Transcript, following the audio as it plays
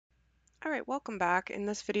Alright, welcome back. In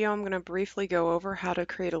this video, I'm going to briefly go over how to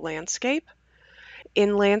create a landscape.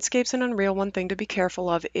 In landscapes in Unreal, one thing to be careful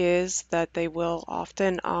of is that they will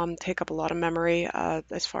often take up a lot of memory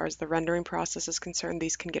as far as the rendering process is concerned.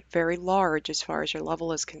 These can get very large as far as your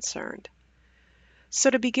level is concerned.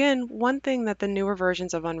 So to begin, one thing that the newer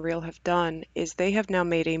versions of Unreal have done is they have now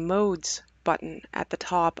made a Modes button at the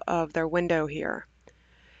top of their window here.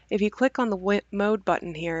 If you click on the mode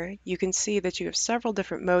button here, you can see that you have several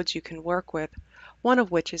different modes you can work with, one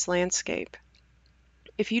of which is landscape.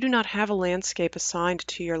 If you do not have a landscape assigned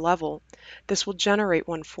to your level, this will generate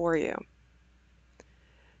one for you.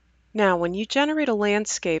 Now, when you generate a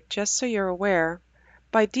landscape, just so you're aware,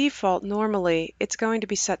 by default, normally, it's going to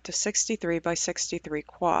be set to 63 by 63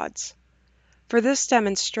 quads. For this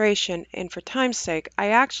demonstration, and for time's sake, I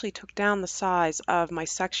actually took down the size of my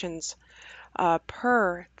sections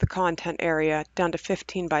per the content area down to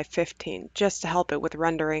 15 by 15, just to help it with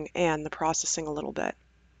rendering and the processing a little bit.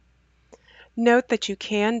 Note that you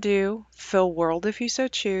can do fill world if you so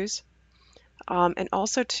choose. And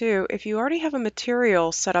also too, if you already have a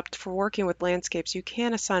material set up for working with landscapes, you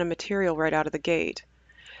can assign a material right out of the gate.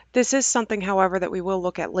 This is something, however, that we will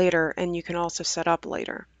look at later and you can also set up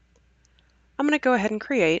later. I'm going to go ahead and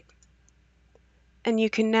create, and you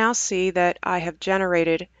can now see that I have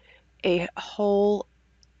generated a whole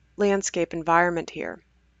landscape environment here.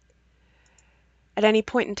 At any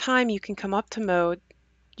point in time, you can come up to mode,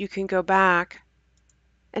 you can go back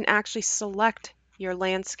and actually select your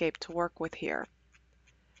landscape to work with here.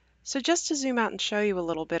 So just to zoom out and show you a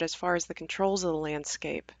little bit as far as the controls of the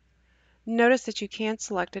landscape, notice that you can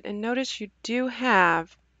select it, and notice you do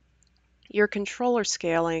have your controller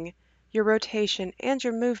scaling, your rotation, and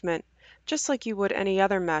your movement, just like you would any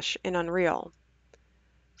other mesh in Unreal.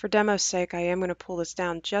 For demo's sake, I am going to pull this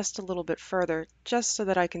down just a little bit further, just so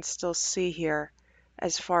that I can still see here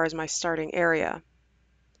as far as my starting area.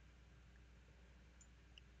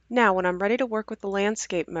 Now, when I'm ready to work with the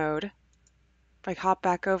landscape mode, if I hop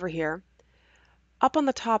back over here, up on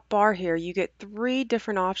the top bar here, you get three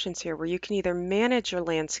different options here where you can either manage your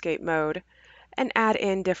landscape mode and add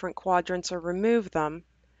in different quadrants or remove them,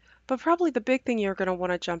 but probably the big thing you're going to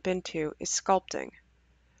want to jump into is sculpting,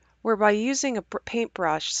 where by using a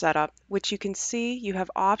paintbrush setup, which you can see you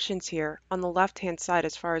have options here on the left-hand side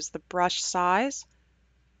as far as the brush size,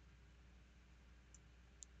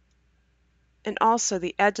 and also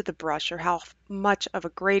the edge of the brush or how much of a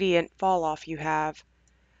gradient fall off you have.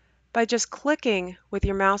 By just clicking with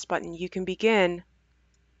your mouse button, you can begin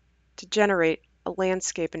to generate a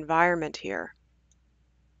landscape environment here.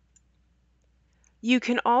 You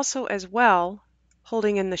can also, as well,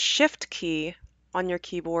 holding in the Shift key on your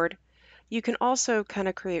keyboard, you can also kind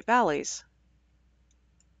of create valleys.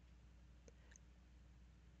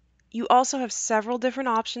 You also have several different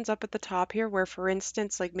options up at the top here where, for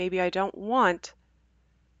instance, like maybe I don't want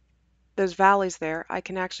those valleys there, I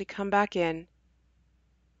can actually come back in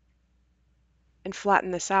and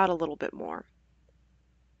flatten this out a little bit more.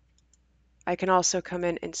 I can also come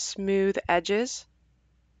in and smooth edges.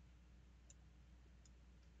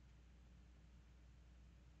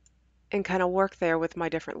 And kind of work there with my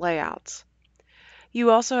different layouts.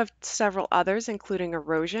 You also have several others, including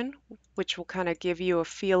erosion, which will kind of give you a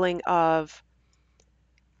feeling of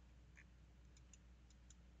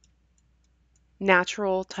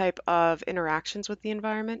natural type of interactions with the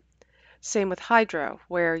environment. Same with hydro,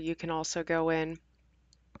 where you can also go in,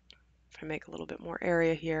 if I make a little bit more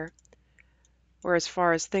area here, where as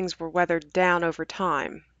far as things were weathered down over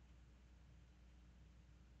time.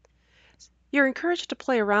 You're encouraged to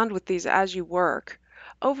play around with these as you work.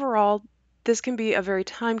 Overall, this can be a very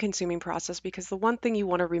time-consuming process because the one thing you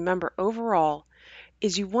want to remember overall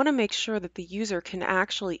is you want to make sure that the user can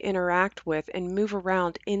actually interact with and move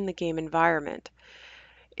around in the game environment.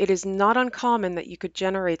 It is not uncommon that you could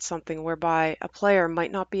generate something whereby a player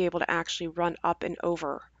might not be able to actually run up and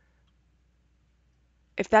over.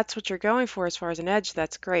 If that's what you're going for as far as an edge,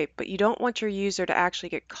 that's great, but you don't want your user to actually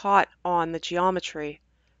get caught on the geometry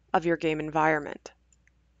of your game environment.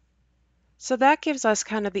 So that gives us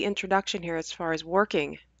kind of the introduction here as far as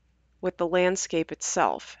working with the landscape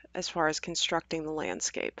itself, as far as constructing the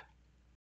landscape.